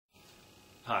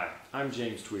Hi, I'm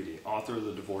James Tweedy, author of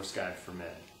The Divorce Guide for Men.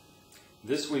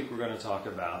 This week we're going to talk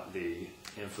about the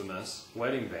infamous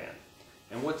wedding band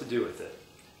and what to do with it.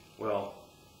 Well,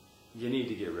 you need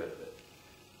to get rid of it.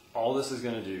 All this is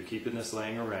going to do, keeping this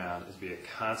laying around, is be a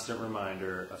constant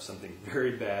reminder of something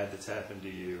very bad that's happened to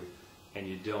you, and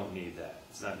you don't need that.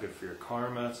 It's not good for your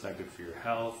karma, it's not good for your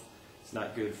health, it's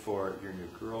not good for your new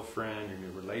girlfriend, your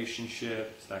new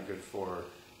relationship, it's not good for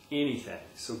anything.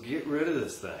 So get rid of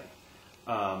this thing.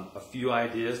 A few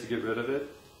ideas to get rid of it.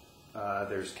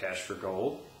 There's Cash for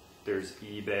Gold. There's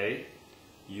eBay.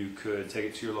 You could take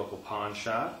it to your local pawn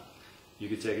shop. You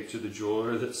could take it to the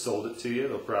jeweler that sold it to you.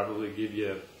 They'll probably give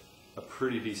you a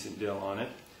pretty decent deal on it.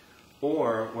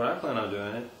 Or what I plan on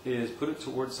doing it is put it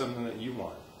towards something that you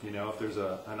want. You know, if there's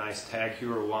a nice Tag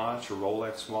Heuer watch, a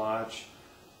Rolex watch,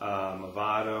 a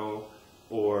Movado,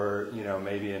 or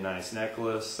maybe a nice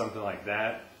necklace, something like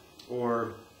that,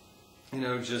 or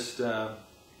just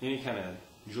any kind of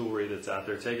jewelry that's out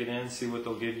there. Take it in, see what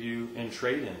they'll give you in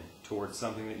trade-in towards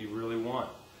something that you really want.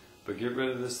 But get rid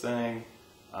of this thing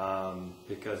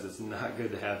because it's not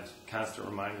good to have constant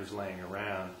reminders laying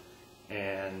around,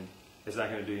 and it's not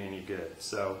going to do you any good.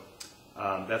 So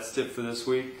that's the tip for this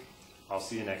week. I'll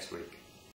see you next week.